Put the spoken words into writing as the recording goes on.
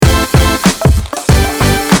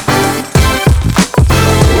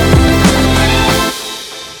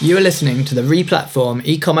You are listening to the Replatform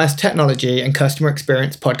e-commerce technology and customer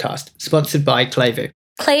experience podcast, sponsored by Klaviyo.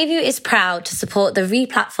 Klaviyo is proud to support the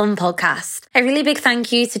Replatform podcast. A really big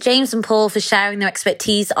thank you to James and Paul for sharing their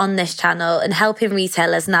expertise on this channel and helping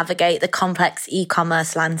retailers navigate the complex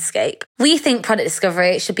e-commerce landscape. We think product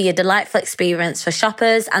discovery should be a delightful experience for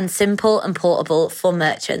shoppers and simple and portable for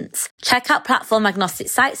merchants. Check out platform agnostic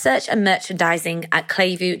site search and merchandising at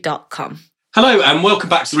klaviyo.com. Hello and welcome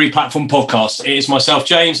back to the Replatform podcast. It is myself,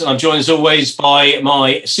 James, and I'm joined as always by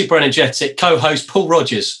my super energetic co-host, Paul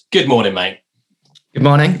Rogers. Good morning, mate. Good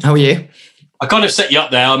morning. How are you? I kind of set you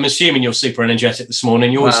up there. I'm assuming you're super energetic this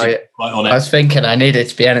morning. You always seem quite on it. I was thinking I needed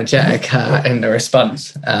to be energetic in the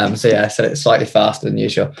response. I said it slightly faster than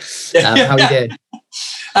usual. How are you doing?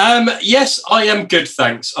 Yes, I am good,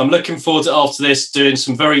 thanks. I'm looking forward to, after this, doing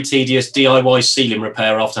some very tedious DIY ceiling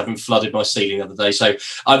repair after having flooded my ceiling the other day. So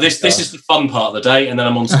this is the fun part of the day, and then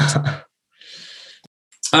I'm on to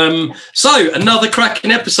So another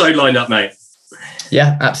cracking episode lined up, mate.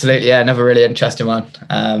 Yeah, absolutely. Yeah, another really interesting one.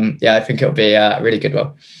 I think it'll be a really good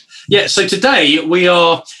one. Yeah, so today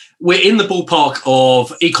we're in the ballpark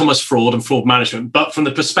of e-commerce fraud and fraud management, but from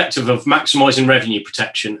the perspective of maximising revenue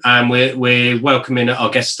protection. And we're welcoming our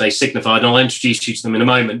guest today, Signifyd, and I'll introduce you to them in a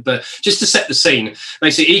moment. But just to set the scene,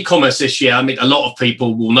 basically e-commerce this year, I mean, a lot of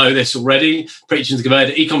people will know this already, preaching to the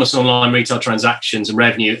converted, e-commerce and online retail transactions and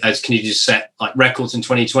revenue, as can you just set like records in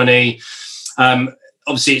 2020.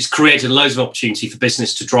 Obviously, it's created loads of opportunity for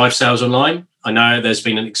business to drive sales online. I know there's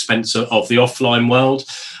been an expense of the offline world,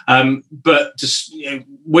 but just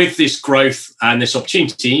with this growth and this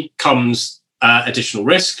opportunity comes additional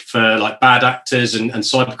risk for like bad actors and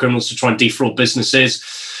cyber criminals to try and defraud businesses.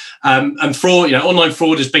 And fraud, online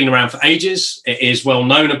fraud has been around for ages. It is well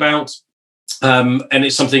known about. And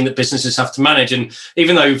it's something that businesses have to manage. And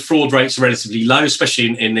even though fraud rates are relatively low,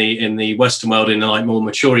 especially in the Western world, in the like more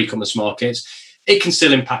mature e-commerce markets, it can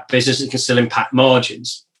still impact business. It can still impact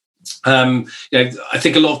margins. I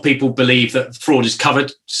think a lot of people believe that fraud is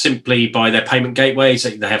covered simply by their payment gateways.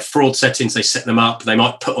 They have fraud settings. They set them up. They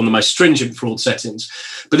might put on the most stringent fraud settings.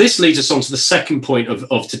 But this leads us on to the second point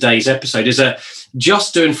of today's episode, is that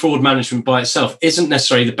just doing fraud management by itself isn't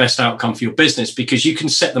necessarily the best outcome for your business, because you can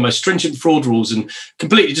set the most stringent fraud rules and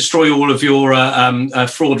completely destroy all of your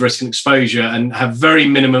fraud risk and exposure and have very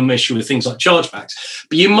minimum issue with things like chargebacks.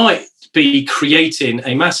 But you might be creating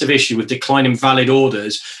a massive issue with declining valid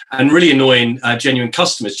orders and really annoying genuine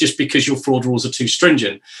customers just because your fraud rules are too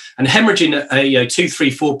stringent, and hemorrhaging a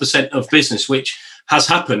 2-4% of business, which has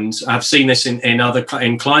happened. I've seen this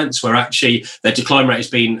in clients where actually their decline rate has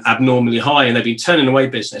been abnormally high and they've been turning away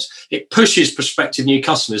business. It pushes prospective new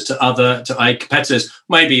customers to competitors,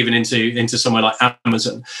 maybe even into somewhere like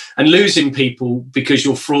Amazon. And losing people because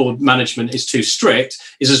your fraud management is too strict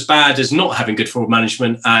is as bad as not having good fraud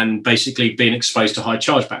management and basically being exposed to high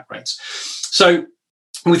chargeback rates. So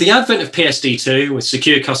with the advent of PSD2, with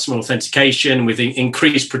secure customer authentication, with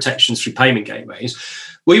increased protections through payment gateways,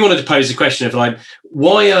 we wanted to pose the question of like,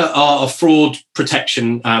 why are fraud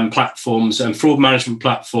protection platforms and fraud management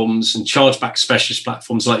platforms and chargeback specialist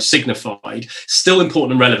platforms like Signifyd still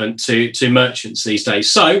important and relevant to merchants these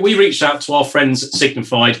days? So we reached out to our friends at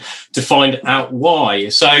Signifyd to find out why.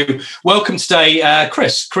 So welcome today,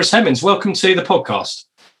 Chris Hemmings. Welcome to the podcast.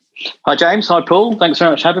 Hi, James. Hi, Paul. Thanks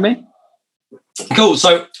very much for having me. Cool.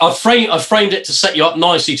 So I've framed it to set you up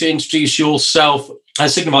nicely to introduce yourself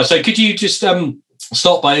as Signifyd. So could you just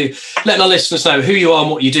start by letting our listeners know who you are and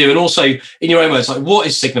what you do, and also in your own words, like what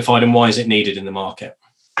is Signifyd and why is it needed in the market?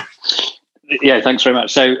 Yeah, thanks very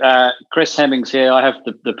much. So Chris Hemmings here. I have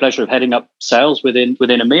the pleasure of heading up sales within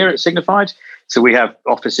EMEA at Signifyd. So we have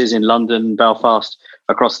offices in London, Belfast,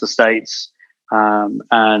 across the States.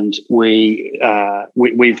 And we've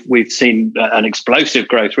seen an explosive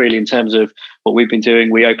growth really in terms of what we've been doing.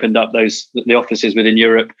 We opened up the offices within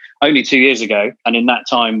Europe only 2 years ago, and in that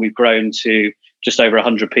time we've grown to just over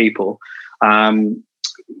 100 people.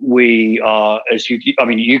 We are,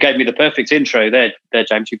 you gave me the perfect intro there,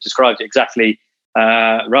 James. You've described it exactly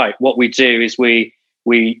right. What we do is we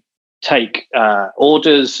take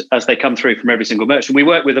orders as they come through from every single merchant. We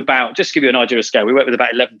work with just to give you an idea of scale, we work with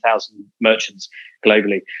about 11,000 merchants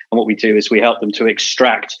globally. And what we do is we help them to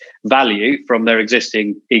extract value from their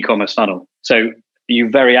existing e-commerce funnel. So you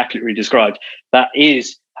very accurately described that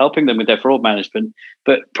is helping them with their fraud management.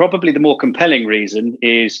 But probably the more compelling reason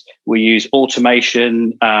is we use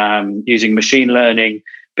automation, using machine learning,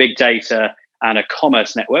 big data, and a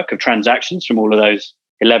commerce network of transactions from all of those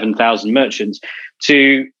 11,000 merchants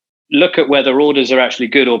to look at whether orders are actually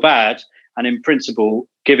good or bad, and in principle,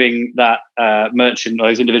 giving that merchant or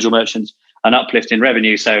those individual merchants an uplift in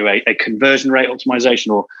revenue, so a conversion rate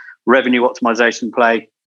optimization or revenue optimization play.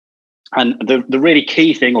 And the really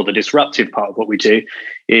key thing, or the disruptive part of what we do,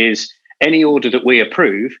 is any order that we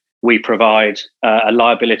approve, we provide a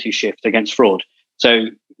liability shift against fraud. So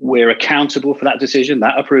we're accountable for that decision,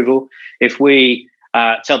 that approval. If we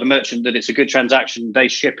tell the merchant that it's a good transaction, they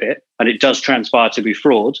ship it, and it does transpire to be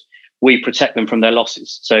fraud, we protect them from their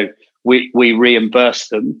losses. So we reimburse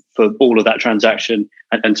them for all of that transaction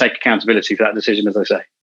and take accountability for that decision, as I say.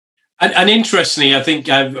 And interestingly, I think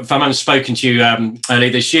if I've spoken to you earlier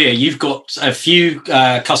this year, you've got a few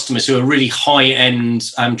customers who are really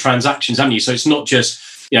high-end transactions, haven't you? So it's not just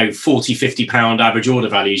 40, 50 pound average order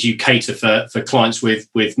values. You cater for clients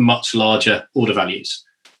with much larger order values.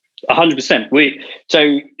 100%.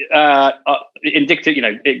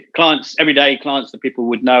 Indicative, clients, everyday clients that people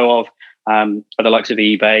would know of, are the likes of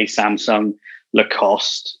eBay, Samsung,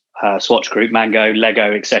 Lacoste, Swatch Group, Mango,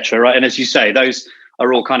 Lego, etc. Right, and as you say, those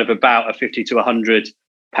are all kind of about a 50 to 100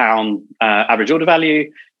 pound average order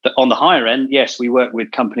value. On the higher end, yes, we work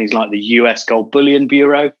with companies like the US Gold Bullion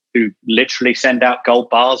Bureau, who literally send out gold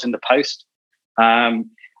bars in the post.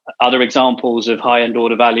 Other examples of high-end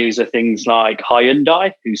order values are things like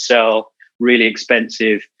Hyundai, who sell really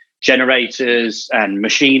expensive generators and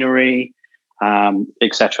machinery,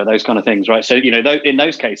 etc. Those kind of things, right? So, in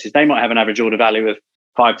those cases, they might have an average order value of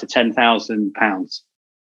 £5,000 to £10,000.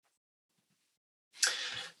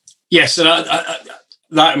 Yes,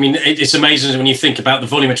 it's amazing when you think about the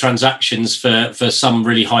volume of transactions for some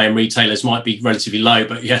really high-end retailers might be relatively low,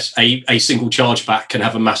 but yes, a single chargeback can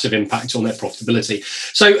have a massive impact on their profitability.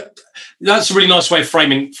 So that's a really nice way of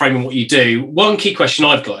framing what you do. One key question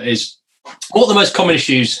I've got is, what are the most common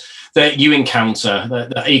issues that you encounter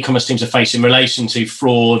that e-commerce teams are facing in relation to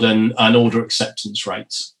fraud and order acceptance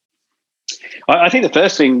rates? I think the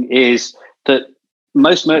first thing is that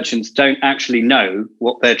most merchants don't actually know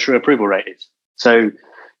what their true approval rate is. So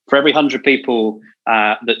for every 100 people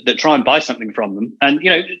that try and buy something from them, and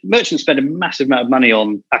merchants spend a massive amount of money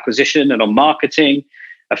on acquisition and on marketing,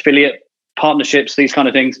 affiliate partnerships, these kind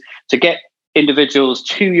of things, to get individuals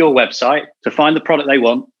to your website to find the product they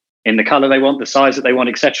want in the color they want, the size that they want,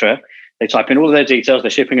 etc. They type in all of their details,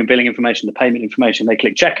 their shipping and billing information, the payment information, they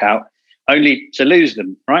click checkout, only to lose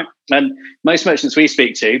them, right? And most merchants we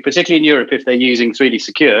speak to, particularly in Europe, if they're using 3D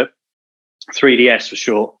Secure, 3DS for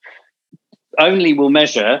short, only will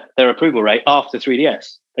measure their approval rate after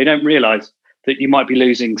 3DS. They don't realize that you might be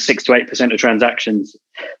losing 6 to 8% of transactions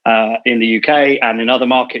in the UK, and in other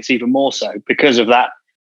markets even more so, because of that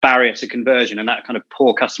barrier to conversion and that kind of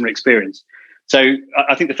poor customer experience. So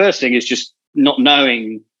I think the first thing is just not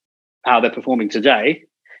knowing how they're performing today.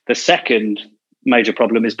 The second major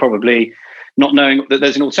problem is probably not knowing that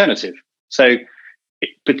there's an alternative. So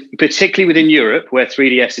particularly within Europe, where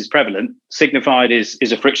 3DS is prevalent, Signified is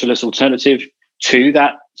a frictionless alternative to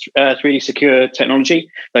that 3D Secure technology.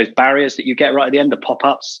 Those barriers that you get right at the end, the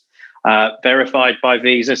pop-ups, verified by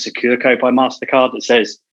Visa, secure code by MasterCard that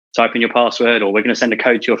says type in your password, or we're going to send a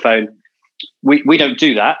code to your phone. We don't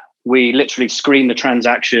do that. We literally screen the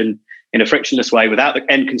transaction in a frictionless way without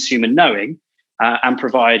the end consumer knowing, and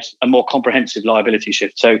provide a more comprehensive liability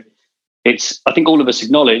shift. So I think all of us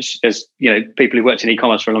acknowledge, as people who worked in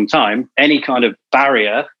e-commerce for a long time, any kind of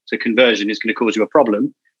barrier to conversion is going to cause you a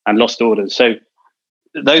problem and lost orders. So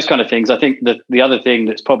those kind of things. I think that the other thing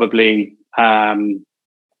that's probably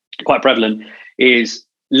quite prevalent is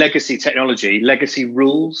legacy technology, legacy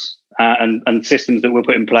rules, and systems that were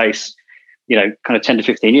put in place, kind of 10 to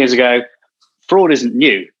 15 years ago. Fraud isn't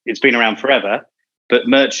new; it's been around forever. But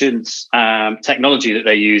merchants' technology that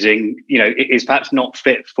they're using, is perhaps not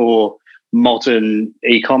fit for modern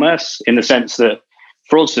e-commerce, in the sense that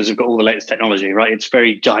fraudsters have got all the latest technology, right? It's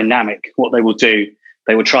very dynamic what they will do.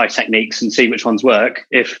 They will try techniques and see which ones work.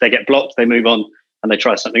 If they get blocked, they move on and they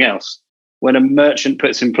try something else. When a merchant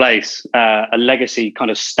puts in place a legacy kind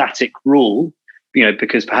of static rule,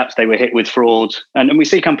 because perhaps they were hit with fraud, and we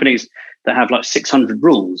see companies that have like 600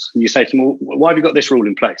 rules, and you say to them, well, why have you got this rule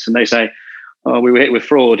in place? And they say, oh, we were hit with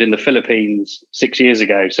fraud in the Philippines 6 years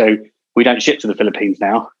ago, so we don't ship to the Philippines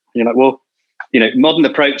now. And you're like, well, modern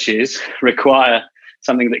approaches require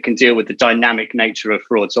something that can deal with the dynamic nature of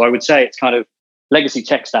fraud. So I would say it's kind of legacy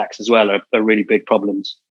tech stacks as well are really big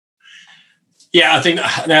problems. Yeah, I think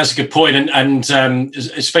that's a good point. And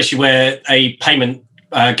especially where a payment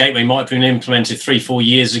gateway might have been implemented 3-4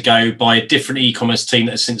 years ago by a different e-commerce team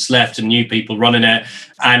that has since left and new people running it,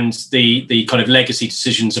 and the kind of legacy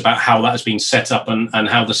decisions about how that has been set up and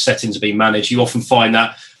how the settings are being managed, you often find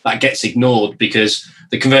that gets ignored because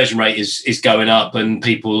the conversion rate is going up and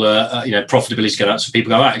people profitability is going up, so people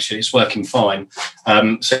go, actually it's working fine.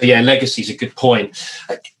 So yeah, legacy is a good point.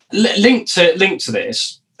 Linked to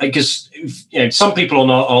this, because some people on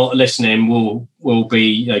our listening will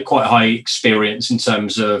be quite high experience in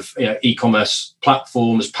terms of e-commerce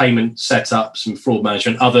platforms, payment setups, and fraud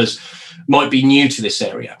management. Others might be new to this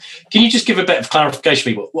area. Can you just give a bit of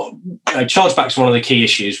clarification, people? What chargebacks are one of the key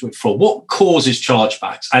issues with fraud. What causes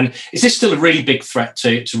chargebacks, and is this still a really big threat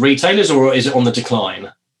to retailers, or is it on the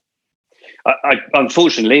decline?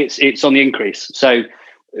 Unfortunately, it's on the increase. So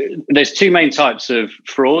there's two main types of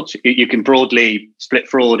fraud. You can broadly split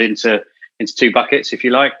fraud into two buckets, if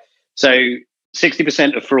you like. So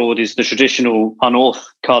 60% of fraud is the traditional unorth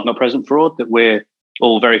card not present fraud that we're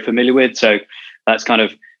all very familiar with. So that's kind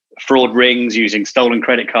of fraud rings using stolen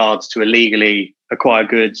credit cards to illegally acquire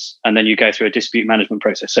goods, and then you go through a dispute management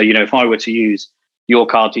process. So, if I were to use your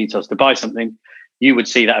card details to buy something, you would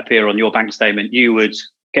see that appear on your bank statement. You would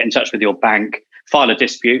get in touch with your bank, file a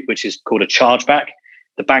dispute, which is called a chargeback.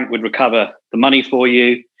 The bank would recover the money for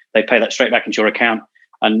you. They pay that straight back into your account.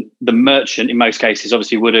 And the merchant, in most cases,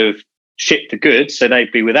 obviously would have shipped the goods. So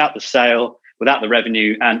they'd be without the sale, without the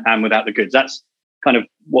revenue, and without the goods. That's kind of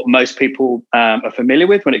what most people are familiar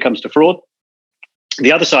with when it comes to fraud.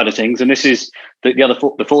 The other side of things, and this is the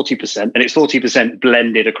 40%, and it's 40%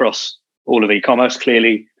 blended across all of e-commerce.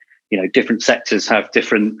 Clearly, different sectors have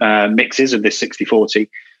different mixes of this 60-40.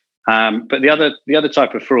 But the other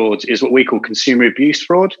type of fraud is what we call consumer abuse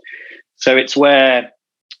fraud. So it's where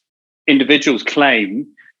individuals claim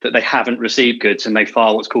that they haven't received goods and they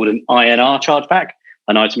file what's called an INR chargeback,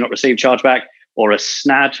 an item not received chargeback, or a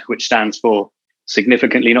SNAD, which stands for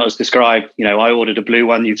significantly not as described. I ordered a blue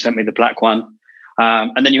one, you've sent me the black one.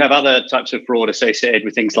 And then you have other types of fraud associated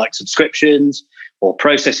with things like subscriptions or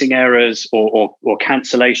processing errors or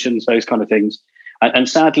cancellations, those kind of things. And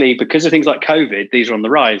sadly, because of things like COVID, these are on the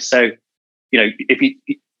rise. So,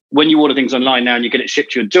 when you order things online now and you get it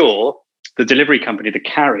shipped to your door, the delivery company, the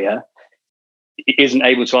carrier, isn't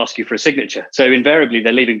able to ask you for a signature. So invariably,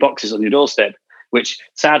 they're leaving boxes on your doorstep, which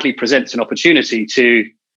sadly presents an opportunity to,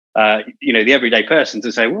 the everyday person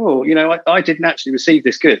to say, "Whoa, I didn't actually receive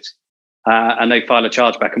this good," and they file a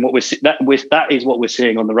chargeback. And that is what we're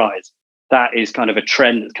seeing on the rise. That is kind of a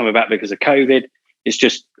trend that's come about because of COVID. It's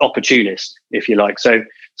just opportunist, if you like. So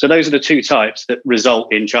those are the two types that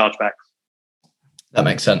result in chargebacks. That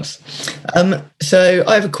makes sense. So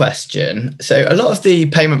I have a question. So a lot of the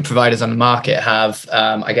payment providers on the market have,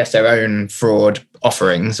 their own fraud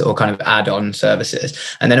offerings or kind of add-on services.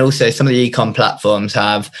 And then also some of the e-com platforms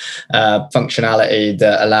have functionality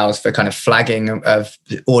that allows for kind of flagging of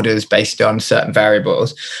orders based on certain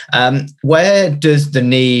variables. Where does the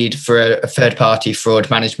need for a third-party fraud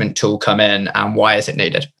management tool come in, and why is it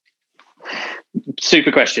needed?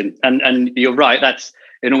 Super question. And you're right. That's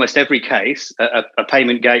in almost every case, a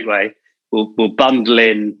payment gateway will bundle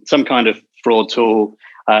in some kind of fraud tool.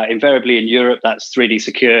 Invariably in Europe, that's 3D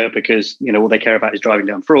Secure, because all they care about is driving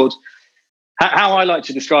down fraud. How I like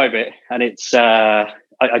to describe it, and it's I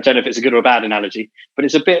don't know if it's a good or a bad analogy, but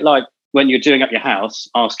it's a bit like when you're doing up your house,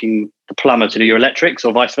 asking the plumber to do your electrics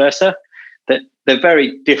or vice versa. That they're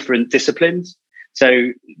very different disciplines.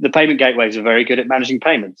 So the payment gateways are very good at managing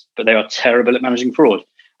payments, but they are terrible at managing fraud.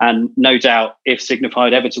 And no doubt, if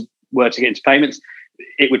Signifyd ever were to get into payments,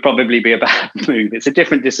 it would probably be a bad move. It's a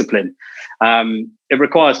different discipline. It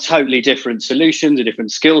requires totally different solutions, a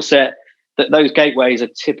different skill set. That those gateways are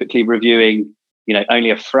typically reviewing, only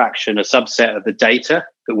a fraction, a subset of the data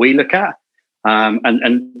that we look at,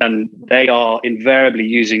 and they are invariably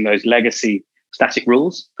using those legacy static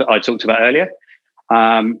rules that I talked about earlier.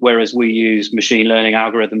 Whereas we use machine learning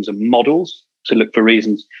algorithms and models to look for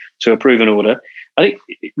reasons to approve an order. I think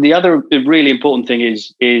the other really important thing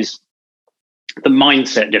is the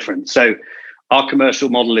mindset difference. So our commercial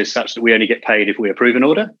model is such that we only get paid if we approve an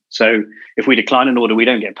order. So if we decline an order, we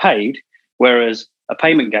don't get paid. Whereas a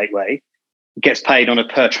payment gateway gets paid on a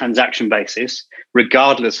per transaction basis,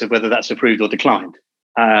 regardless of whether that's approved or declined.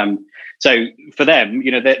 So for them,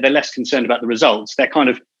 they're less concerned about the results. Their kind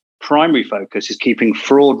of primary focus is keeping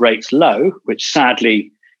fraud rates low, which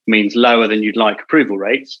sadly means lower than you'd like approval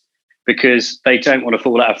rates, because they don't want to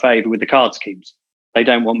fall out of favor with the card schemes. They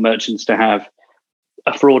don't want merchants to have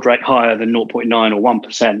a fraud rate higher than 0.9 or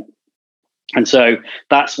 1%. And so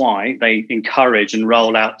that's why they encourage and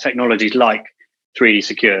roll out technologies like 3D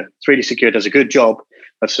Secure. 3D Secure does a good job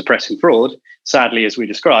of suppressing fraud. Sadly, as we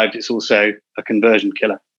described, it's also a conversion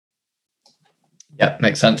killer. Yeah,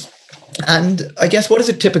 makes sense. And I guess, what does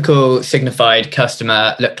a typical Signifyd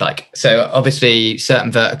customer look like? So obviously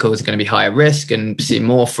certain verticals are going to be higher risk and see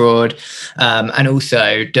more fraud. And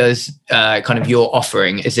also, does kind of your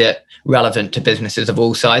offering, is it relevant to businesses of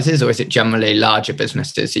all sizes, or is it generally larger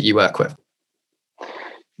businesses that you work with?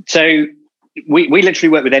 So we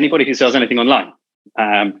literally work with anybody who sells anything online.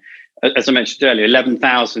 As I mentioned earlier,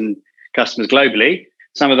 11,000 customers globally.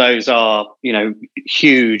 Some of those are,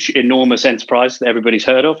 huge, enormous enterprises that everybody's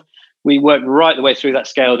heard of. We work right the way through that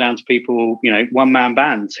scale down to people, one-man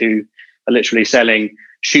bands who are literally selling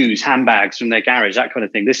shoes, handbags from their garage, that kind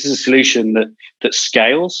of thing. This is a solution that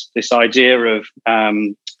scales. This idea of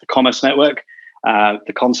the commerce network,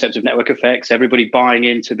 the concept of network effects, everybody buying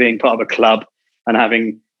into being part of a club and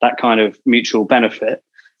having that kind of mutual benefit.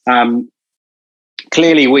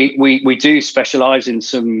 Clearly, we do specialize in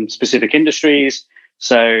some specific industries.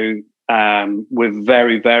 So we're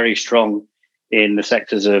very, very strong in the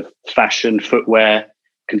sectors of fashion, footwear,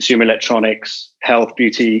 consumer electronics, health,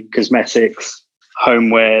 beauty, cosmetics,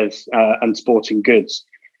 homewares, and sporting goods.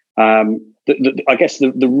 I guess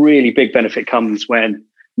the really big benefit comes when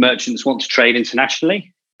merchants want to trade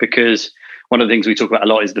internationally, because one of the things we talk about a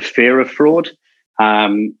lot is the fear of fraud.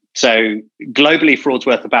 So globally, fraud's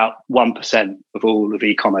worth about 1% of all of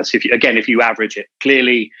e-commerce. If you average it,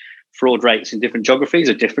 clearly fraud rates in different geographies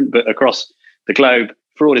are different, but across the globe,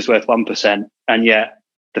 fraud is worth 1%. And yet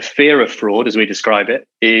the fear of fraud, as we describe it,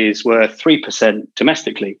 is worth 3%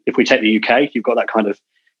 domestically. If we take the UK, you've got that kind of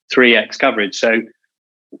 3x coverage. So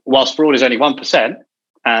whilst fraud is only 1%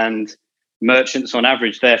 and merchants on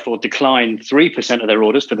average therefore decline 3% of their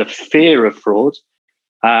orders for the fear of fraud,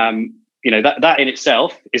 that in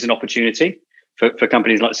itself is an opportunity for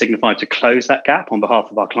companies like Signify to close that gap on behalf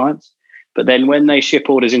of our clients. But then when they ship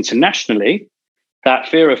orders internationally, that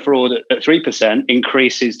fear of fraud at 3%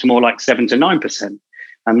 increases to more like 7 to 9%.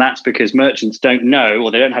 And that's because merchants don't know, or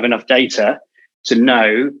they don't have enough data to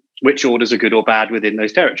know which orders are good or bad within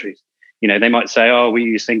those territories. They might say, we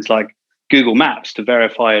use things like Google Maps to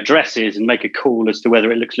verify addresses and make a call as to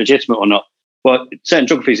whether it looks legitimate or not. Well, certain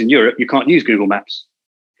geographies in Europe, you can't use Google Maps.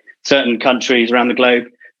 Certain countries around the globe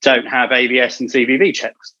don't have AVS and CVV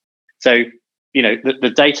checks. So,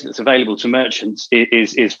 the data that's available to merchants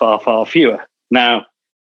is far, far fewer. Now,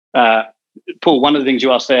 Paul, one of the things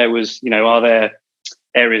you asked there was, are there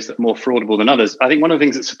areas that are more fraudable than others? I think one of the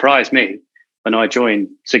things that surprised me when I joined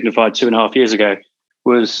Signify 2.5 years ago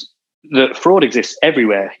was that fraud exists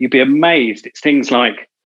everywhere. You'd be amazed. It's things like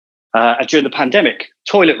during the pandemic,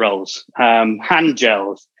 toilet rolls, hand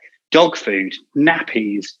gels, dog food,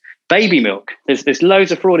 nappies, baby milk. There's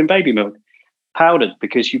loads of fraud in baby milk, powdered,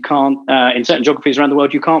 because you can't, in certain geographies around the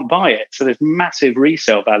world, you can't buy it. So there's massive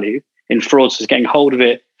resale value in fraudsters getting hold of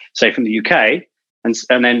it, say from the UK,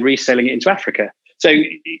 and then reselling it into Africa. So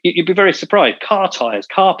you'd be very surprised. Car tires,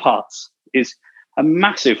 car parts is a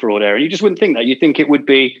massive fraud area. You just wouldn't think that. You'd think it would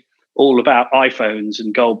be all about iPhones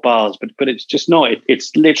and gold bars, but it's just not.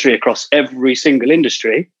 It's literally across every single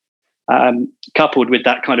industry, coupled with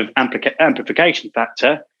that kind of amplification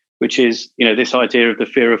factor, which is, this idea of the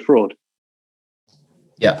fear of fraud.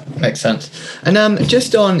 Yeah, makes sense. And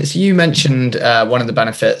so you mentioned one of the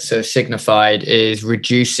benefits of Signified is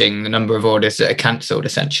reducing the number of orders that are cancelled,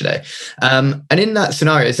 essentially. And in that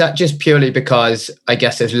scenario, is that just purely because, I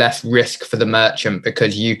guess, there's less risk for the merchant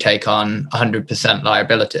because you take on 100%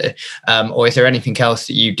 liability? Or is there anything else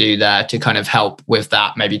that you do there to kind of help with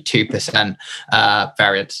that maybe 2%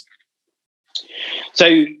 variance?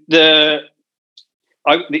 So the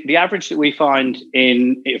average that we find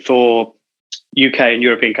for UK and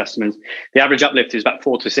European customers, the average uplift is about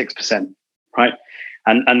 4 to 6%, right?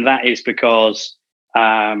 And that is because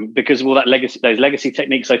of all that those legacy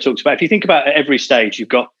techniques I talked about. If you think about at every stage, you've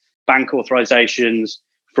got bank authorizations,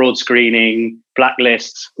 fraud screening,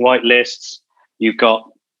 blacklists, whitelists. You've got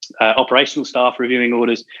operational staff reviewing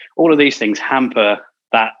orders. All of these things hamper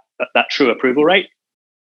that true approval rate.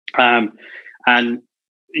 And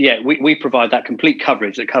yeah, we provide that complete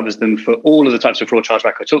coverage that covers them for all of the types of fraud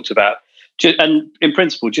chargeback I talked about. And in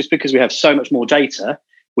principle, just because we have so much more data,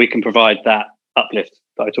 we can provide that uplift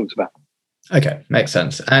that I talked about. Okay, makes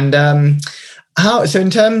sense. And so in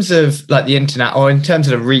terms of like the internet, or in terms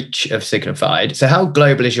of the reach of Signified, so how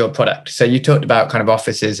global is your product? So you talked about kind of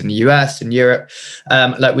offices in the US and Europe.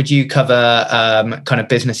 Would you cover kind of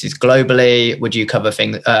businesses globally? Would you cover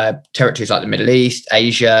territories like the Middle East,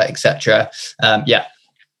 Asia, etc.?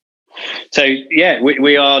 So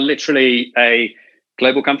we are literally a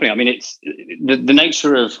global company. I mean, it's the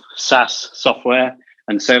nature of SaaS software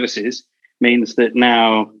and services means that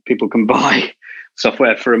now people can buy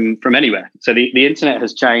software from anywhere. So the internet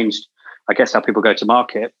has changed, I guess, how people go to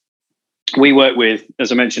market. We work with,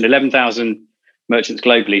 as I mentioned, 11,000 merchants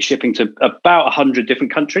globally, shipping to about 100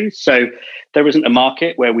 different countries. So there isn't a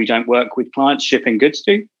market where we don't work with clients shipping goods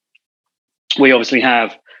to. We obviously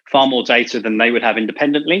have far more data than they would have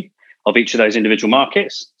independently of each of those individual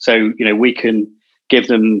markets. So, we can give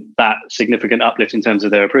them that significant uplift in terms of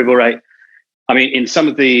their approval rate. I mean, in some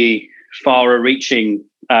of the far-reaching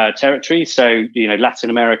territories, so Latin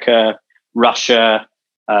America, Russia,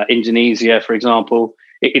 Indonesia, for example,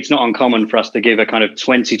 it's not uncommon for us to give a kind of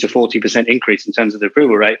 20 to 40% increase in terms of the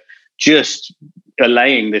approval rate, just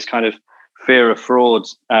allaying this kind of fear of fraud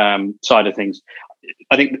side of things.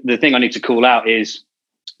 I think the thing I need to call out is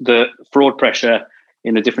the fraud pressure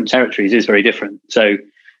in the different territories is very different. So,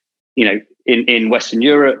 in Western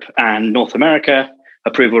Europe and North America,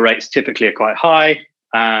 approval rates typically are quite high.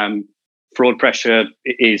 Fraud pressure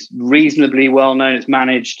is reasonably well known, it's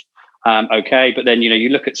managed okay. But then, you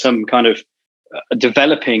look at some kind of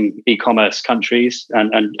developing e-commerce countries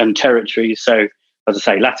and territories. So, as I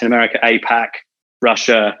say, Latin America, APAC,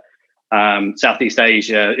 Russia, Southeast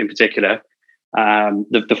Asia in particular,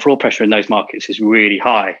 the fraud pressure in those markets is really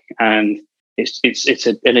high, and it's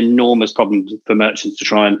an enormous problem for merchants to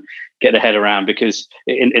try and get their head around, because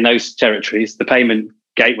in those territories, the payment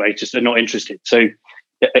gateways just are not interested. So,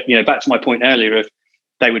 back to my point earlier of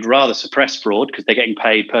they would rather suppress fraud because they're getting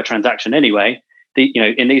paid per transaction anyway.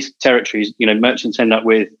 In these territories, merchants end up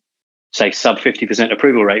with, say, sub 50%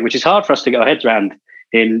 approval rate, which is hard for us to get our heads around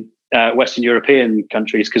in Western European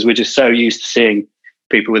countries, because we're just so used to seeing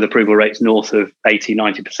people with approval rates north of 80,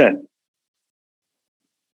 90%.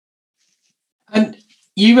 And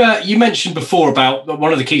you mentioned before about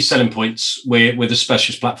one of the key selling points with a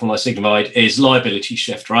specialist platform like Signifyd is liability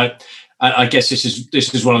shift, right? I guess this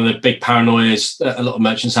is one of the big paranoias that a lot of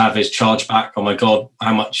merchants have, is chargeback. Oh my God,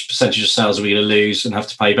 how much percentage of sales are we going to lose and have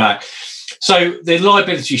to pay back? So the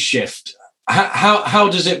liability shift, how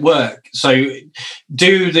does it work? So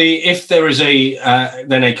if there is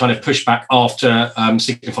then a kind of pushback after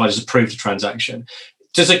Signifyd has approved the transaction,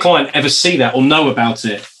 does a client ever see that or know about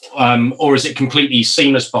it? Or is it completely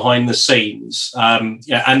seamless behind the scenes?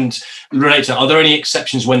 And related, are there any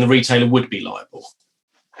exceptions when the retailer would be liable?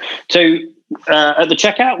 So at the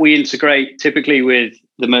checkout, we integrate typically with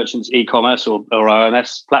the merchant's e-commerce or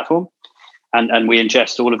OMS platform, and we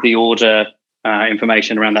ingest all of the order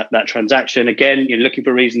information around that transaction. Again, you're looking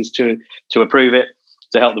for reasons to approve it,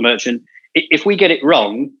 to help the merchant. If we get it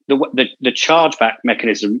wrong, the chargeback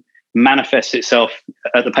mechanism manifests itself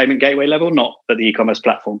at the payment gateway level, not at the e-commerce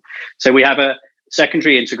platform. So we have a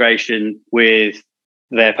secondary integration with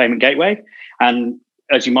their payment gateway. And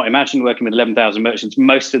as you might imagine, working with 11,000 merchants,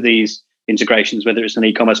 most of these integrations, whether it's an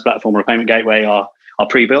e-commerce platform or a payment gateway, are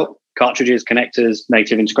pre-built: cartridges, connectors,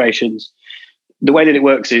 native integrations. The way that it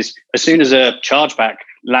works is, as soon as a chargeback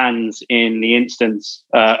lands in the instance,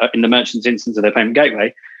 in the merchant's instance of their payment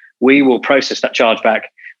gateway, we will process that chargeback,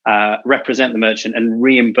 represent the merchant, and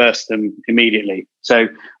reimburse them immediately. So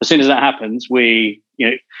as soon as that happens,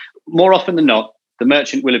 more often than not, the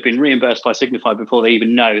merchant will have been reimbursed by Signifyd before they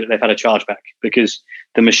even know that they've had a chargeback, because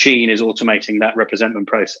the machine is automating that representment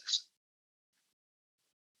process.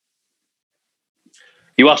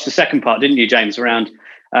 You asked the second part, didn't you, James, around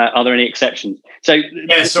are there any exceptions? So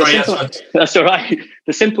yeah, sorry, that's all right.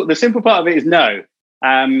 The simple part of it is no.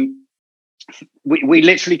 We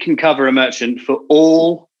literally can cover a merchant for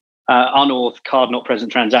all unauthorized card not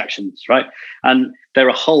present transactions, right? And there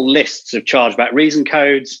are whole lists of chargeback reason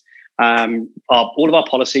codes. All of our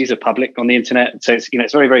policies are public on the internet, so it's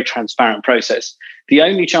a very, very transparent process. The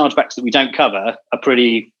only chargebacks that we don't cover are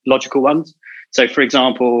pretty logical ones. So, for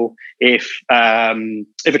example, if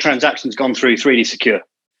a transaction's gone through 3D Secure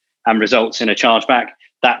and results in a chargeback,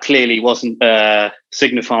 that clearly wasn't a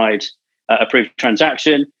Signifyd approved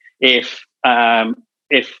transaction. If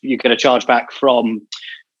you get a chargeback from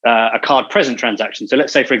a card present transaction, so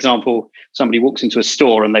let's say, for example, somebody walks into a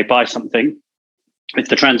store and they buy something. If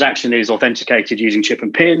the transaction is authenticated using chip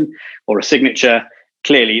and PIN or a signature,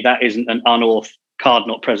 clearly that isn't an unauthorized card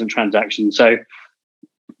not present transaction. So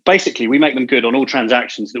basically, we make them good on all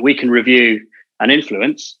transactions that we can review and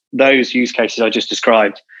influence. Those use cases I just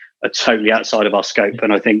described are totally outside of our scope,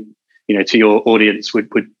 and I think to your audience would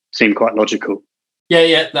seem quite logical.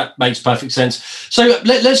 Yeah, that makes perfect sense. So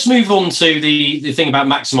let's move on to the thing about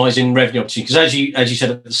maximising revenue opportunity, because as you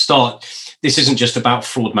said at the start, this isn't just about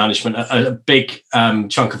fraud management. A big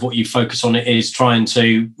chunk of what you focus on is trying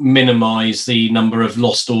to minimise the number of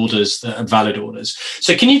lost orders that are valid orders.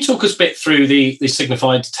 So can you talk us a bit through the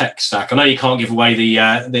Signifyd tech stack? I know you can't give away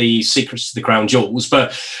the secrets to the crown jewels,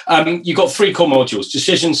 but you've got 3 core modules: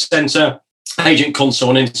 Decision Center, Agent Console,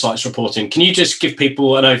 and Insights Reporting. Can you just give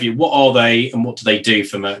people an overview? What are they and what do they do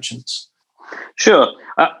for merchants? Sure.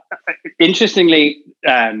 Interestingly,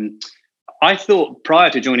 I thought prior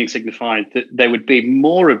to joining Signifyd that there would be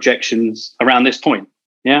more objections around this point,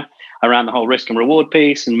 around the whole risk and reward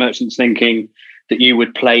piece, and merchants thinking that you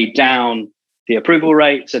would play down the approval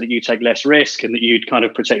rate so that you take less risk and that you'd kind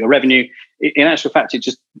of protect your revenue. In actual fact, it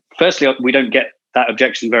just, firstly, we don't get that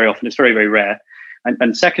objection very often. It's very, very rare.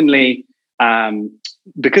 And secondly,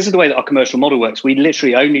 because of the way that our commercial model works, we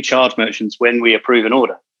literally only charge merchants when we approve an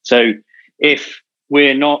order. So if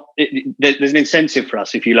we're not, there's an incentive for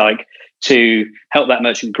us, if you like, to help that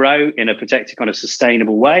merchant grow in a protected kind of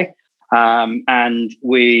sustainable way. And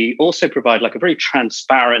we also provide like a very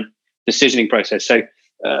transparent decisioning process. So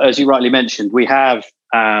as you rightly mentioned, we have,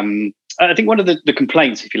 I think one of the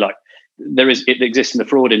complaints, if you like, it exists in the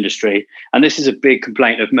fraud industry. And this is a big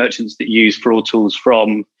complaint of merchants that use fraud tools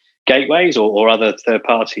from gateways or other third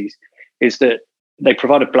parties, is that they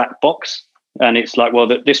provide a black box. And it's like, well,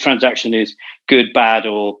 this transaction is good, bad,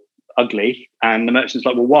 or ugly. And the merchant's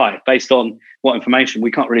like, well, why? Based on what information?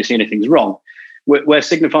 We can't really see anything's wrong. Where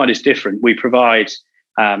Signifyd is different, we provide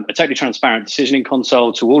a totally transparent decisioning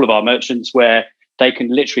console to all of our merchants where they can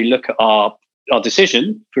literally look at our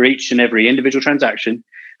decision for each and every individual transaction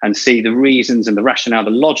and see the reasons and the rationale, the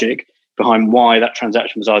logic behind why that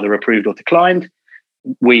transaction was either approved or declined.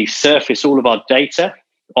 We surface all of our data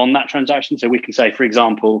on that transaction. So we can say, for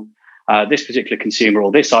example, this particular consumer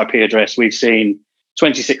or this IP address we've seen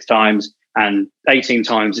 26 times and 18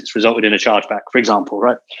 times it's resulted in a chargeback, for example,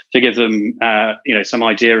 right? To give them some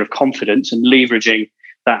idea of confidence and leveraging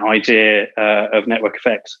that idea of network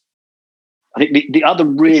effects. I think the other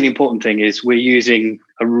really important thing is we're using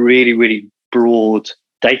a really, really broad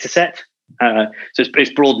data set. So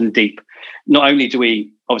it's broad and deep. Not only do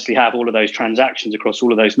we obviously have all of those transactions across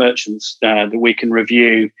all of those merchants that we can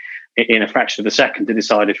review in a fraction of a second to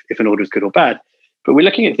decide if an order is good or bad, but we're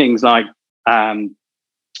looking at things like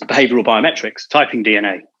behavioral biometrics, typing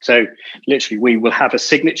DNA. So literally we will have a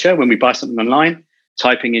signature when we buy something online,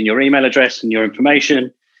 typing in your email address and your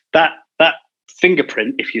information. That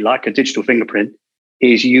fingerprint, if you like, a digital fingerprint,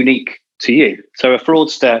 is unique to you. So a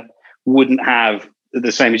fraudster wouldn't have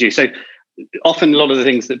the same as you. So often a lot of the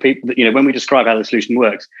things that people, when we describe how the solution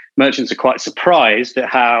works, merchants are quite surprised at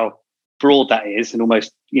how broad that is and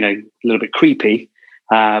almost, a little bit creepy.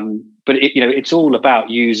 But it's all about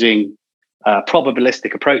using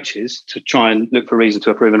probabilistic approaches to try and look for a reason to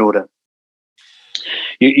approve an order.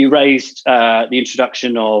 You raised the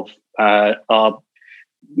introduction of our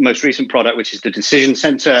most recent product, which is the Decision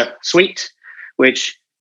Center Suite, which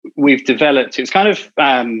we've developed. It's kind of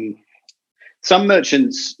some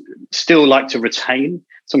merchants still like to retain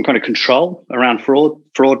some kind of control around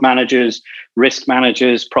fraud managers, risk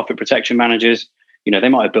managers, profit protection managers. They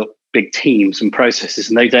might have built big teams and processes,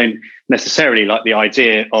 and they don't necessarily like the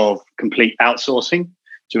idea of complete outsourcing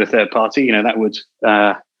to a third party. That would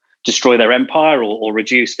destroy their empire or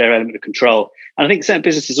reduce their element of control. And I think certain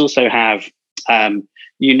businesses also have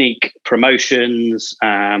unique promotions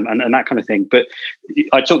and that kind of thing. But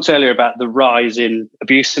I talked earlier about the rise in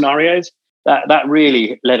abuse scenarios. That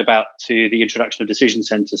really led about to the introduction of Decision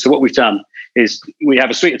Center. So what we've done is we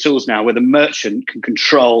have a suite of tools now where the merchant can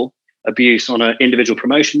control abuse on an individual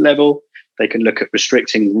promotion level. They can look at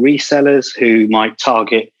restricting resellers who might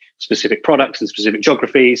target specific products and specific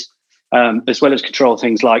geographies, as well as control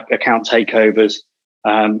things like account takeovers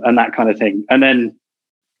and that kind of thing. And then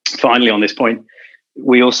finally on this point,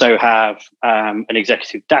 we also have an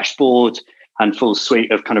executive dashboard and full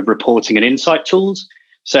suite of kind of reporting and insight tools.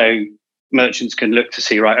 So merchants can look to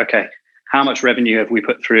see, right, okay, how much revenue have we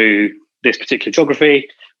put through this particular geography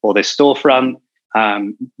or this storefront?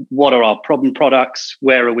 What are our problem products?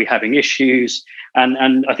 Where are we having issues?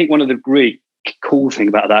 And I think one of the really cool thing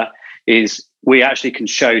about that is we actually can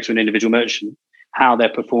show to an individual merchant how they're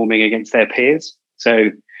performing against their peers.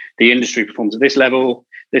 So the industry performs at this level.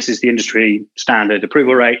 This is the industry standard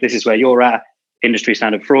approval rate. This is where you're at. Industry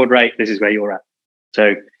standard fraud rate. This is where you're at.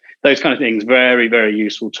 So those kind of things, very, very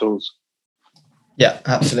useful tools. Yeah,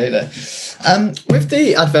 absolutely. With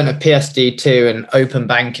the advent of PSD2 and open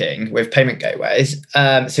banking with payment gateways,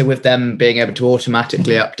 so with them being able to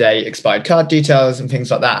automatically update expired card details and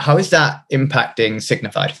things like that, how is that impacting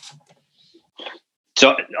Signifyd?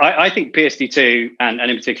 So I think PSD2 and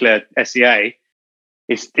in particular SCA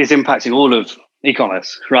is impacting all of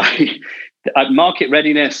e-commerce, right? Market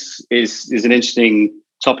readiness is an interesting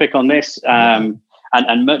topic on this, and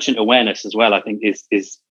merchant awareness as well. I think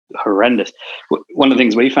is horrendous. One of the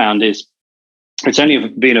things we found is it's only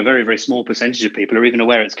been a very, very small percentage of people are even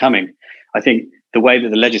aware it's coming. I think the way that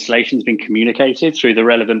the legislation has been communicated through the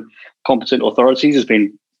relevant competent authorities has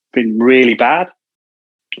been really bad,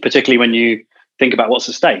 particularly when you think about what's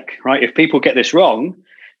at stake, right? If people get this wrong,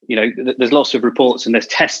 there's lots of reports and there's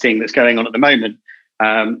testing that's going on at the moment.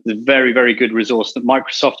 There's a very, very good resource that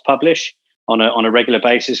Microsoft publish on a regular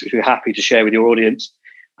basis, which we're happy to share with your audience.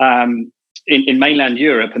 in mainland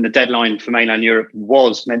Europe, and the deadline for mainland Europe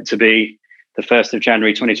was meant to be the 1st of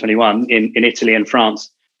January 2021. In Italy and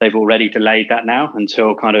France, they've already delayed that now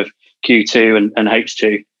until kind of Q2 and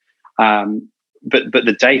H2. But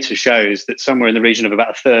the data shows that somewhere in the region of about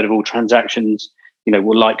a third of all transactions,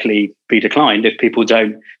 will likely be declined if people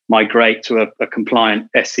don't migrate to a compliant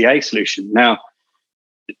SCA solution. Now,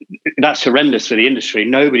 that's horrendous for the industry.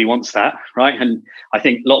 Nobody wants that, right? And I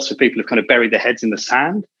think lots of people have kind of buried their heads in the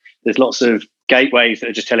sand. There's lots of gateways that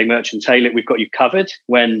are just telling merchants, hey, look, we've got you covered,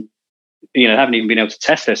 when they haven't even been able to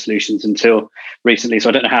test their solutions until recently. So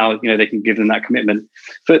I don't know how they can give them that commitment.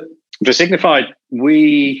 But for Signifyd,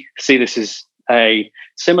 we see this as a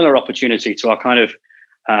similar opportunity to our kind of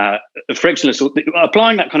frictionless,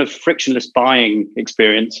 applying that kind of frictionless buying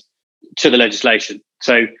experience to the legislation.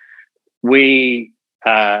 So we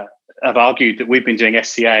have argued that we've been doing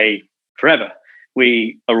SCA forever.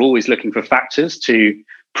 We are always looking for factors to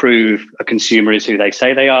prove a consumer is who they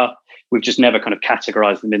say they are. We've just never kind of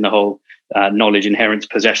categorized them in the whole knowledge, inherent,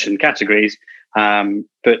 possession categories.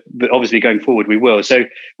 But obviously going forward, we will. So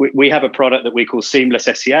we have a product that we call Seamless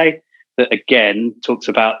SCA that, again, talks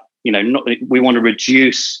about, we want to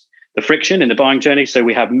reduce the friction in the buying journey. So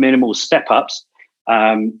we have minimal step-ups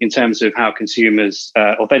in terms of how consumers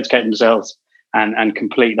authenticate themselves and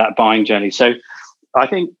complete that buying journey. So I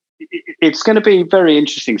think it's going to be very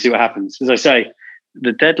interesting to see what happens. As I say,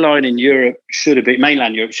 the deadline in Europe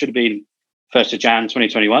mainland Europe should have been 1st of Jan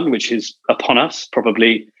 2021, which is upon us.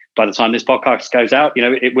 Probably by the time this podcast goes out,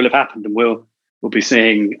 it will have happened, and we'll be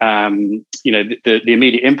seeing, the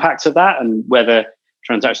immediate impacts of that and whether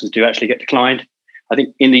transactions do actually get declined. I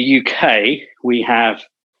think in the UK, we have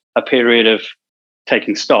a period of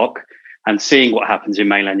taking stock and seeing what happens in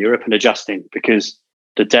mainland Europe and adjusting, because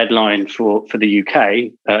the deadline for the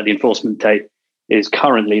UK, the enforcement date, is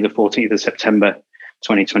currently the 14th of September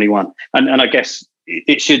 2021. And I guess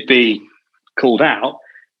it should be called out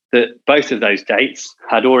that both of those dates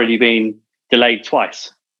had already been delayed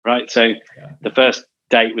twice, right? So the first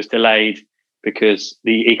date was delayed because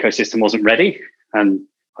the ecosystem wasn't ready. And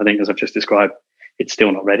I think, as I've just described, it's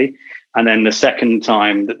still not ready. And then the second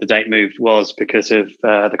time that the date moved was because of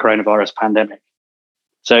the coronavirus pandemic.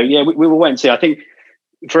 So, yeah, we will wait and see. I think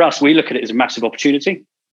for us, we look at it as a massive opportunity.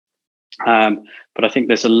 But I think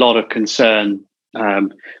there's a lot of concern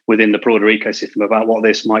within the broader ecosystem about what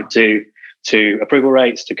this might do to approval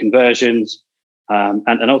rates, to conversions,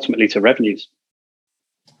 and ultimately to revenues.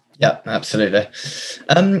 Yeah, absolutely.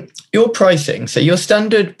 Your pricing, so your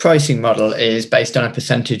standard pricing model is based on a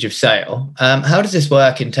percentage of sale. How does this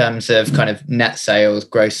work in terms of kind of net sales,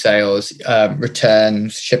 gross sales,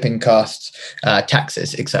 returns, shipping costs,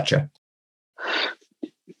 taxes, etc.?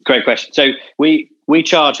 Great question. So we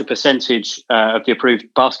charge a percentage of the approved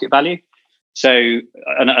basket value. So,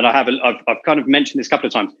 and I've kind of mentioned this a couple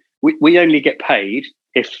of times. We only get paid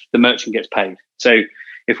if the merchant gets paid. So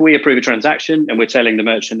if we approve a transaction and we're telling the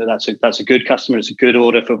merchant that that's a good customer, it's a good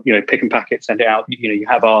order for pick and packet, send it out. You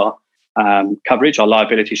have our coverage, our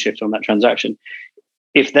liability shift on that transaction.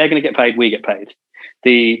 If they're going to get paid, we get paid.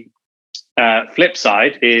 The flip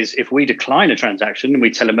side is if we decline a transaction and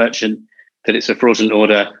we tell a merchant that it's a fraudulent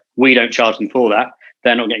order, we don't charge them for that.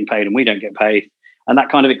 They're not getting paid and we don't get paid. And that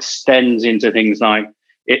kind of extends into things like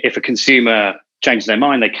if a consumer changes their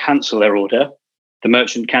mind, they cancel their order, the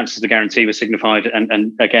merchant cancels the guarantee with Signifyd,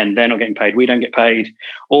 and again, they're not getting paid, we don't get paid.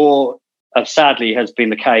 Or sadly has been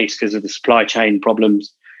the case because of the supply chain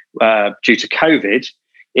problems due to COVID,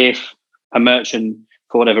 if a merchant,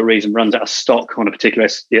 for whatever reason, runs out of stock on a particular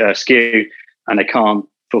SKU and they can't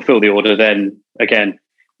fulfill the order, then again,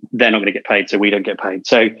 they're not going to get paid, so we don't get paid.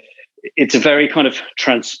 So it's a very kind of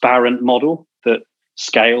transparent model that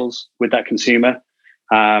scales with that consumer.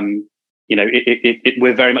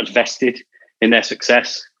 We're very much vested in their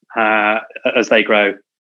success as they grow.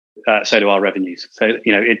 So do our revenues. So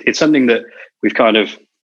it's something that we've kind of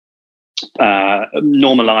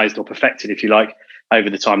normalized or perfected, if you like, over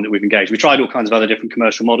the time that we've engaged. We tried all kinds of other different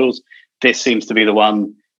commercial models. This seems to be the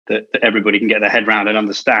one that everybody can get their head around and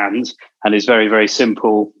understands, and is very, very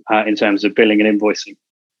simple in terms of billing and invoicing.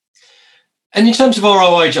 And in terms of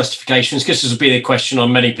ROI justifications, because this will be a question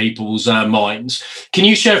on many people's minds, can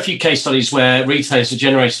you share a few case studies where retailers have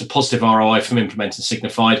generated a positive ROI from implementing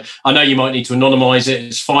Signifyd? I know you might need to anonymise it.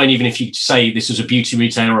 It's fine even if you say this was a beauty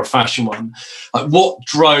retailer or a fashion one. What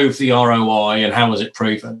drove the ROI and how was it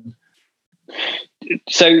proven?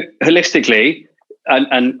 So holistically,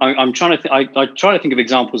 and I'm trying to I try to think of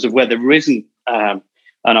examples of where there isn't an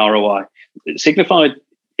ROI. Signifyd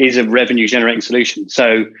is a revenue generating solution.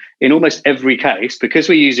 So in almost every case, because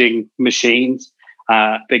we're using machines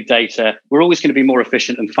big data, we're always going to be more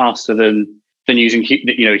efficient and faster than using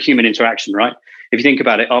human interaction, right? If you think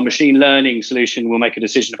about it, our machine learning solution will make a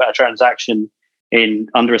decision about a transaction in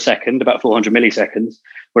under a second, about 400 milliseconds,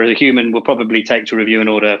 whereas a human will probably take to review an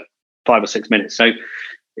order 5 or 6 minutes. So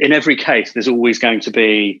in every case, there's always going to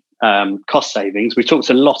be cost savings. We've talked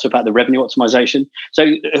a lot about the revenue optimization. So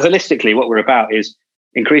holistically, what we're about is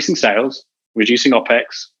increasing sales, reducing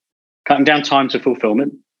OPEX, cutting down time to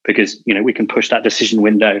fulfillment, because we can push that decision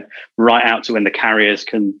window right out to when the carriers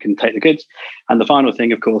can take the goods. And the final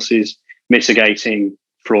thing, of course, is mitigating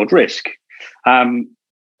fraud risk.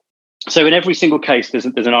 So in every single case, there's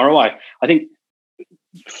an ROI. I think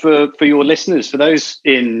for your listeners, for those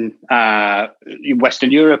in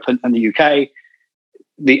Western Europe and the UK,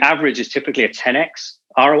 the average is typically a 10x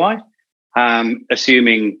ROI,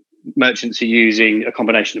 assuming merchants are using a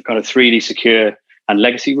combination of kind of 3D Secure and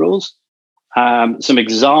legacy rules. Some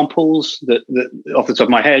examples that off the top of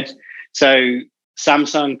my head. So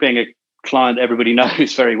Samsung, being a client everybody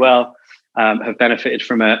knows very well, have benefited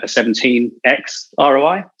from a 17x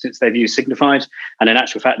ROI since they've used Signified. And in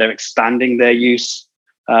actual fact, they're expanding their use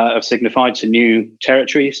of Signified to new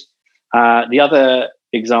territories. The other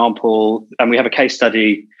example, and we have a case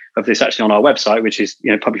study of this actually on our website, which is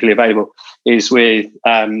publicly available, is with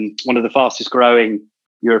one of the fastest growing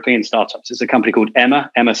European startups. It's a company called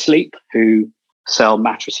Emma Sleep, who sell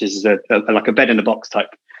mattresses as like a bed in a box type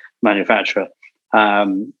manufacturer.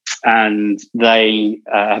 And they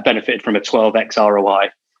have benefited from a 12x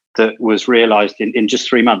ROI that was realized in just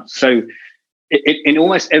 3 months. So in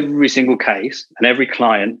almost every single case and every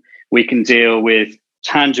client, we can deal with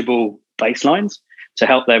tangible baselines to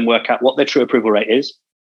help them work out what their true approval rate is.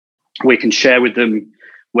 We can share with them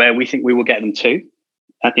where we think we will get them to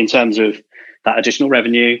in terms of that additional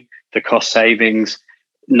revenue, the cost savings,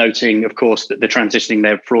 noting, of course, that they're transitioning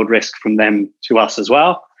their fraud risk from them to us as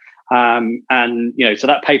well. So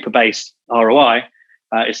that paper-based ROI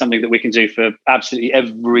is something that we can do for absolutely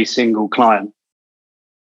every single client.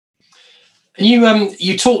 And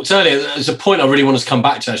you talked earlier, there's a point I really want to come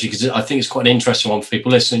back to, actually, because I think it's quite an interesting one for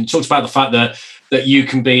people listening. You talked about the fact that you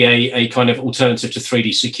can be a kind of alternative to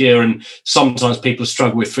 3D Secure, and sometimes people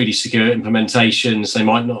struggle with 3D Secure implementations. They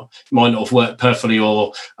might not have worked perfectly,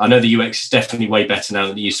 or I know the UX is definitely way better now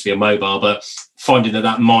than it used to be on mobile, but finding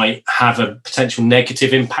that might have a potential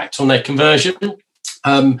negative impact on their conversion.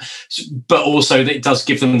 But also that it does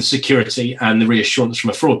give them the security and the reassurance from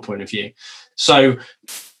a fraud point of view. So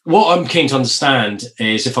what I'm keen to understand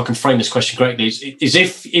is, if I can frame this question correctly, is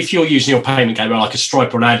if you're using your payment gateway like a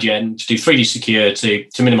Stripe or an Adyen to do 3D Secure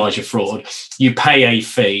to minimize your fraud, you pay a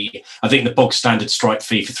fee. I think the bog standard Stripe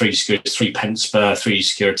fee for 3D Secure is 3 pence per 3D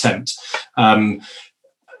Secure attempt.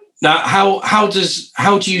 Now, how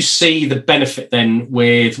do you see the benefit then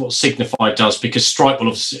with what Signified does? Because Stripe will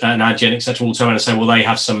obviously, and Adyen, etc., will turn around and say, well, they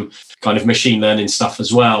have some kind of machine learning stuff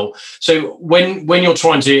as well. So when you're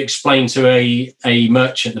trying to explain to a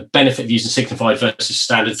merchant the benefit of using Signified versus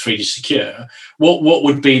standard 3D Secure, what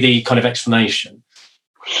would be the kind of explanation?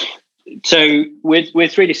 So with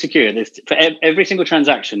 3D Secure, for every single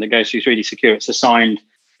transaction that goes through 3D Secure, it's assigned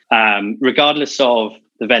regardless of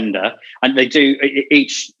the vendor, and they do,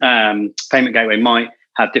 each payment gateway might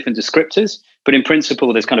have different descriptors, but in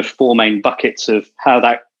principle there's kind of 4 main buckets of how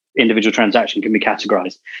that individual transaction can be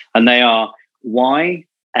categorized, and they are Y,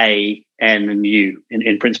 A, N, and U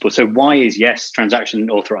in principle. So Y is yes, transaction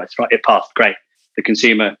authorized, right? It passed, great. The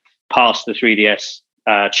consumer passed the 3DS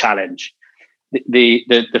challenge.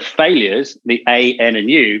 The failures, the A, N, and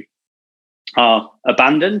U, are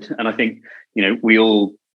abandoned, and I think we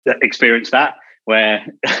all experience that. Where,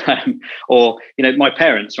 or my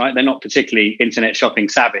parents, right? They're not particularly internet shopping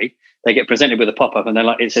savvy. They get presented with a pop-up, and they're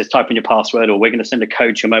like, it says type in your password, or we're going to send a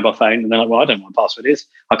code to your mobile phone, and they're like, well, I don't know what my password is.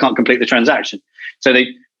 I can't complete the transaction. So they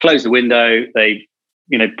close the window. They,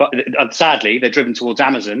 but sadly, they're driven towards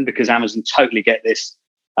Amazon because Amazon totally get this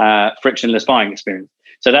frictionless buying experience.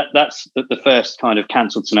 So that's the first kind of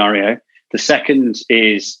cancelled scenario. The second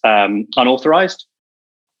is unauthorized,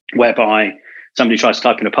 whereby somebody tries to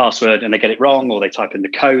type in a password and they get it wrong, or they type in the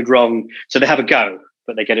code wrong. So they have a go,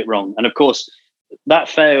 but they get it wrong. And of course, that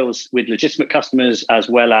fails with legitimate customers as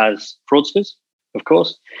well as fraudsters, of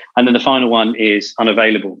course. And then the final one is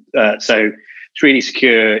unavailable. So 3D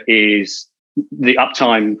Secure is the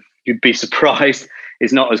uptime, you'd be surprised,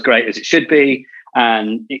 is not as great as it should be.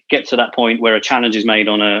 And it gets to that point where a challenge is made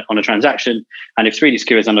on a transaction. And if 3D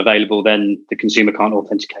Secure is unavailable, then the consumer can't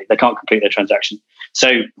authenticate. They can't complete their transaction.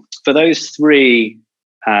 So for those 3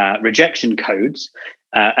 rejection codes,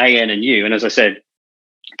 A, N, and U, and as I said,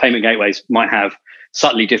 payment gateways might have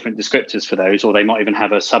slightly different descriptors for those, or they might even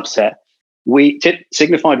have a subset.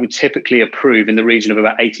 Signifyd would typically approve in the region of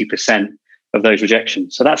about 80% of those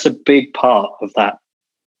rejections. So that's a big part of that,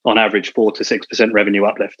 on average, 4 to 6% revenue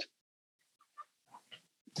uplift.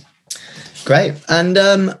 Great. And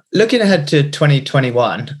looking ahead to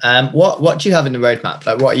 2021, what do you have in the roadmap?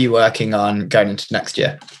 Like, what are you working on going into next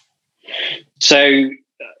year? So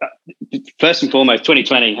first and foremost,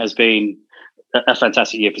 2020 has been a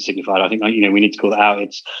fantastic year for Signifyd. I think, we need to call that out.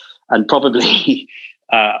 And probably,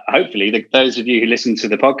 hopefully, those of you who listen to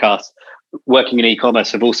the podcast working in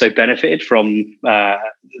e-commerce have also benefited from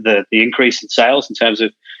the increase in sales in terms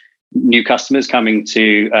of new customers coming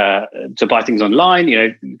to buy things online.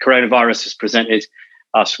 Coronavirus has presented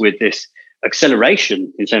us with this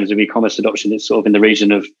acceleration in terms of e-commerce adoption. It's sort of in the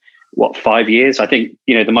region of 5 years. I think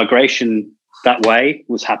the migration that way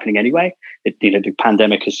was happening anyway. The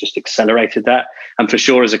pandemic has just accelerated that, and for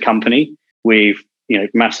sure, as a company, we've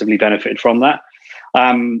massively benefited from that.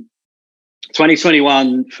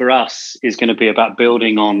 2021 for us is going to be about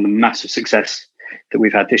building on the massive success that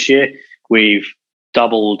we've had this year. We've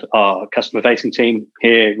doubled our customer-facing team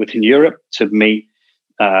here within Europe to meet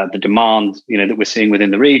the demand that we're seeing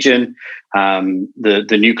within the region,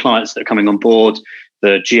 the new clients that are coming on board,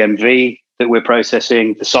 the GMV that we're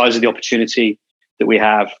processing, the size of the opportunity that we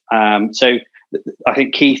have. So I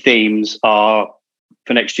think key themes are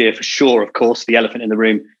for next year, for sure, of course, the elephant in the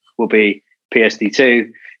room will be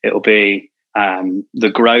PSD2. It will be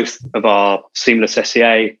the growth of our seamless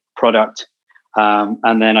SCA product.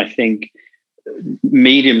 And then I think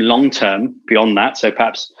medium long term beyond that, so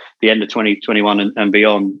perhaps the end of 2021 and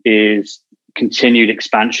beyond, is continued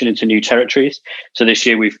expansion into new territories. So this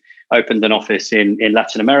year we've opened an office in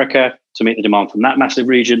Latin America to meet the demand from that massive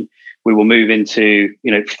region. We will move into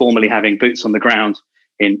formally having boots on the ground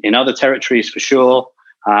in other territories for sure.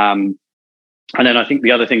 And then I think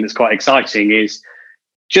the other thing that's quite exciting is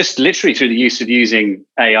just literally through the use of using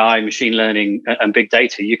AI, machine learning, and big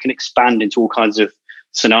data, you can expand into all kinds of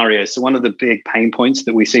scenarios. So one of the big pain points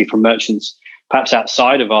that we see from merchants, perhaps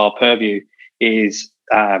outside of our purview, is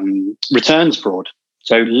returns fraud.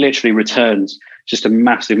 So literally returns, just a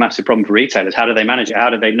massive, massive problem for retailers. How do they manage it? How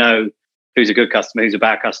do they know who's a good customer, who's a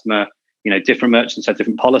bad customer? Different merchants have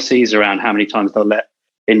different policies around how many times they'll let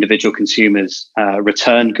individual consumers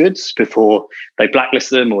return goods before they blacklist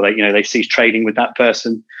them, or they cease trading with that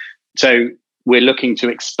person. So we're looking to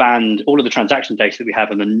expand all of the transaction data that we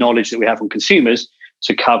have and the knowledge that we have from consumers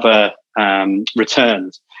to cover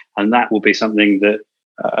returns, and that will be something that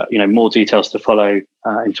more details to follow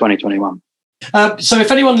in 2021. So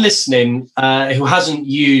if anyone listening who hasn't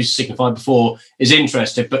used Signifyd before is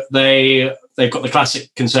interested, but they've got the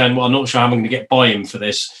classic concern, well, I'm not sure how I'm going to get buy-in for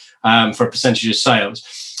this, for a percentage of sales.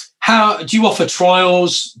 How do you offer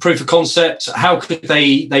trials, proof of concept? How could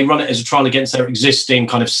they run it as a trial against their existing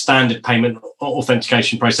kind of standard payment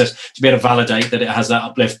authentication process to be able to validate that it has that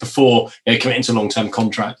uplift before committing to a long-term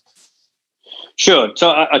contract? Sure.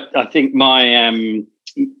 So I think my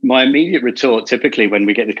immediate retort typically when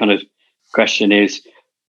we get this kind of question is,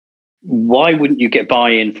 why wouldn't you get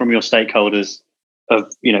buy-in from your stakeholders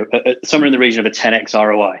of somewhere in the region of a 10x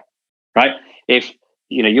ROI, right? If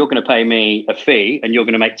you're going to pay me a fee and you're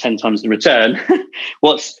going to make 10 times the return,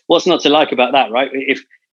 what's not to like about that, right?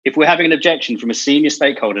 If we're having an objection from a senior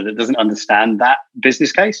stakeholder that doesn't understand that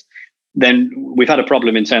business case, then we've had a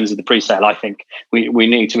problem in terms of the pre-sale. I think we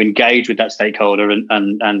need to engage with that stakeholder and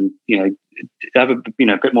have a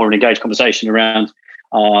bit more of an engaged conversation around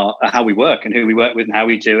how we work and who we work with and how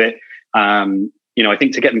we do it. I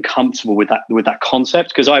think to get them comfortable with that concept,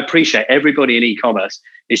 because I appreciate everybody in e-commerce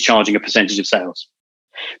is charging a percentage of sales.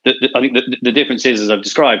 I think the difference is, as I've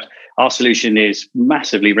described, our solution is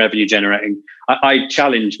massively revenue generating. I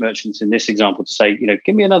challenge merchants in this example to say,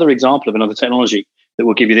 give me another example of another technology that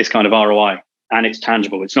will give you this kind of ROI, and it's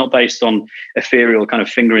tangible. It's not based on ethereal kind of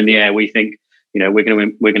finger in the air. We think, we're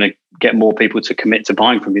going to get more people to commit to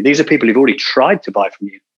buying from you. These are people who've already tried to buy from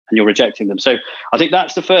you, and you're rejecting them. So I think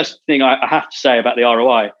that's the first thing I have to say about the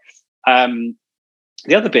ROI.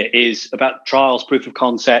 The other bit is about trials, proof of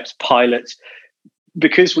concepts, pilots.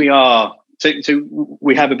 Because we have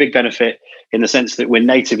a big benefit in the sense that we're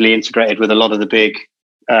natively integrated with a lot of the big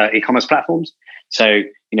e-commerce platforms. So,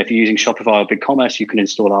 if you're using Shopify or BigCommerce, you can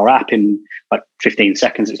install our app in like 15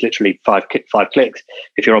 seconds. It's literally five clicks.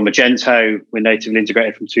 If you're on Magento, we're natively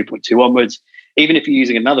integrated from 2.2 onwards. Even if you're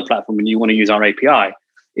using another platform and you want to use our API,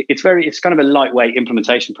 it's kind of a lightweight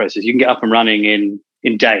implementation process. You can get up and running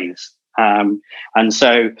in days. And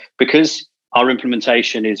so because our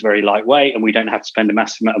implementation is very lightweight and we don't have to spend a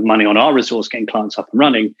massive amount of money on our resource getting clients up and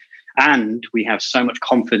running, and we have so much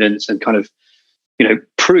confidence and kind of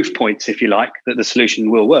proof points, if you like, that the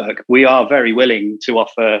solution will work, we are very willing to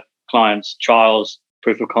offer clients trials,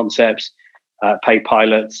 proof of concepts, paid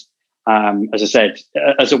pilots, as I said,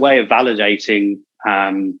 as a way of validating,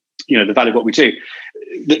 the value of what we do.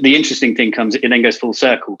 The interesting thing it then goes full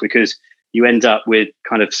circle, because you end up with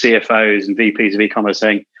kind of CFOs and VPs of e-commerce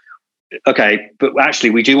saying, okay, but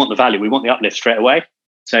actually we do want the value. We want the uplift straight away.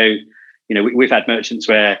 So, we've had merchants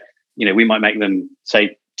where, we might make them,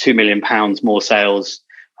 say, £2 million more sales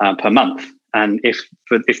per month. And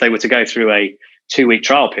if they were to go through a 2-week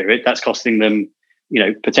trial period, that's costing them,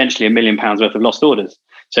 potentially £1 million worth of lost orders.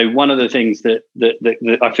 So one of the things that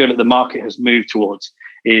I feel that the market has moved towards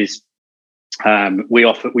is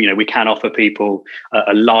we can offer people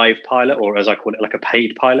a live pilot, or as I call it, like a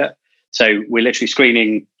paid pilot. So we're literally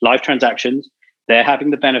screening live transactions. They're having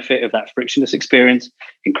the benefit of that frictionless experience,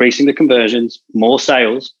 increasing the conversions, more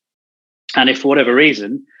sales. And if for whatever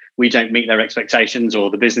reason we don't meet their expectations, or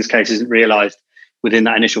the business case isn't realized within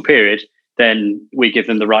that initial period, then we give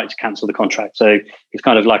them the right to cancel the contract. So it's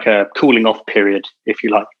kind of like a cooling off period, if you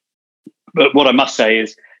like. But what I must say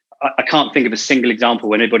is I can't think of a single example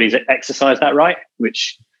where anybody's exercised that right,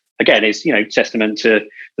 which again is, testament to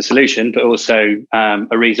the solution, but also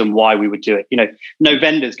a reason why we would do it. No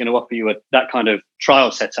vendor's going to offer you that kind of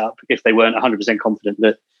trial setup if they weren't 100% confident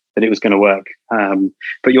that it was going to work.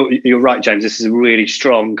 But you're right, James. This is a really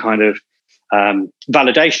strong kind of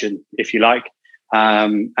validation, if you like,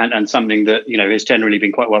 and something that has generally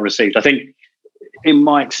been quite well received. I think, in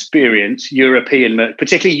my experience, European,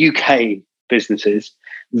 particularly UK businesses,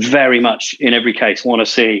 very much in every case want to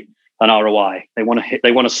see an ROI. They want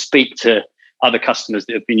to speak to other customers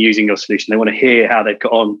that have been using your solution. They want to hear how they've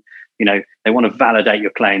got on. They want to validate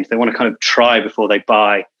your claims. They want to kind of try before they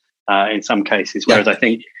buy. In some cases, whereas I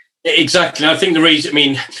think exactly. I think the reason,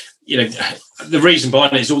 the reason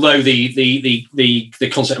behind it is, although the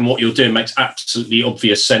concept and what you're doing makes absolutely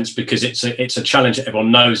obvious sense, because it's a challenge that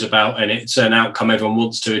everyone knows about, and it's an outcome everyone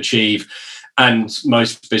wants to achieve, and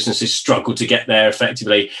most businesses struggle to get there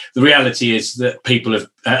effectively. The reality is that people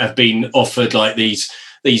have been offered like these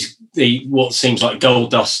what seems like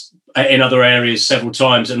gold dust in other areas several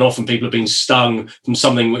times, and often people have been stung from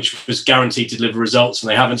something which was guaranteed to deliver results and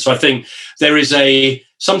they haven't. So I think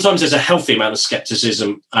sometimes there's a healthy amount of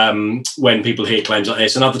skepticism when people hear claims like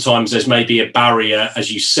this, and other times there's maybe a barrier,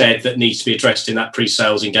 as you said, that needs to be addressed in that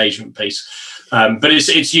pre-sales engagement piece. But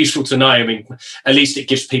it's useful to know. At least it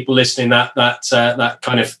gives people listening that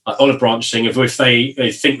kind of olive branch thing of, if they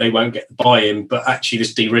think they won't get the buy-in, but actually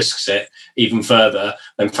this de-risks it even further,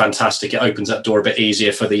 then fantastic. It opens that door a bit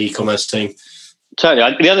easier for the e-commerce team.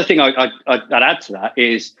 Totally. The other thing I'd add to that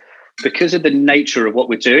is, because of the nature of what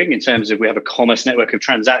we're doing in terms of, we have a commerce network of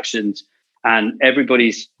transactions, and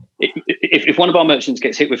if one of our merchants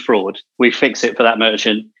gets hit with fraud, we fix it for that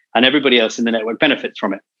merchant, and everybody else in the network benefits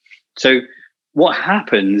from it. So what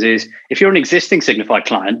happens is, if you're an existing Signify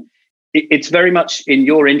client, it's very much in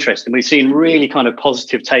your interest. And we've seen really kind of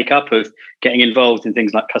positive take up of getting involved in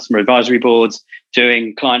things like customer advisory boards,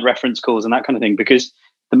 doing client reference calls and that kind of thing, because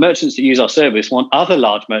the merchants that use our service want other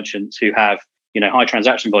large merchants who have, high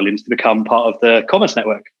transaction volumes to become part of the commerce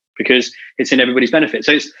network, because it's in everybody's benefit.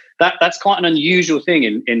 So that's quite an unusual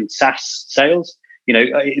thing in SaaS sales.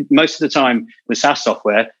 Most of the time with SaaS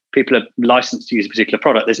software, people are licensed to use a particular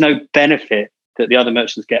product. There's no benefit that the other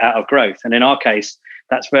merchants get out of growth. And in our case,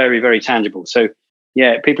 that's very, very tangible. So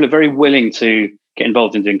yeah, people are very willing to get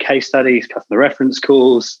involved in doing case studies, customer reference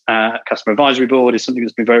calls, customer advisory board is something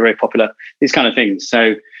that's been very, very popular, these kind of things.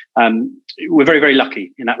 So we're very, very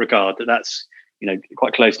lucky in that regard, that's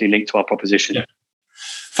quite closely linked to our proposition. Yeah.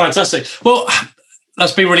 Fantastic. Well,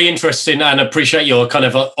 that's been really interesting, and appreciate your kind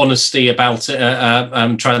of honesty about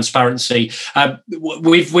transparency.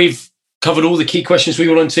 We've covered all the key questions we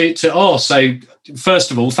wanted to ask. So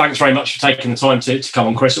first of all, thanks very much for taking the time to come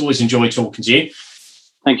on, Chris. Always enjoy talking to you.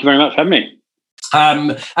 Thank you very much for having me.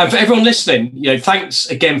 And for everyone listening, thanks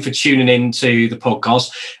again for tuning in to the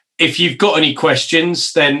podcast. If you've got any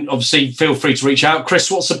questions, then obviously feel free to reach out.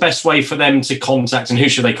 Chris, what's the best way for them to contact, and who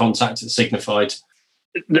should they contact at Signifyd?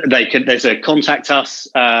 There's a contact us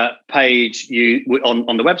page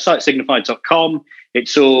on the website, signifyd.com.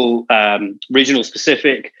 It's all regional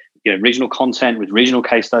specific, regional content with regional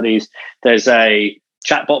case studies. There's a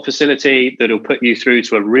chatbot facility that'll put you through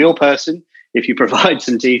to a real person if you provide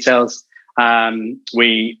some details.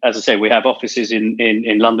 We have offices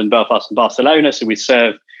in London, Belfast and Barcelona, so we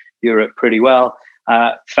serve Europe pretty well.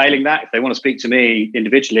 Failing that, if they want to speak to me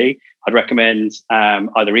individually, I'd recommend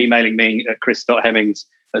either emailing me at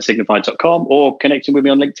chris.hemmings@signifyd.com or connecting with me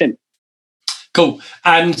on LinkedIn. Cool.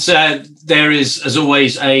 And there is, as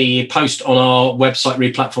always, a post on our website,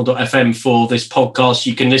 replatform.fm, for this podcast.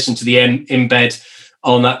 You can listen to the embed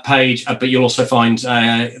on that page, but you'll also find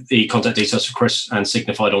the contact details for Chris and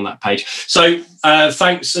Signified on that page. So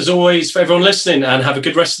thanks, as always, for everyone listening, and have a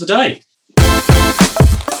good rest of the day.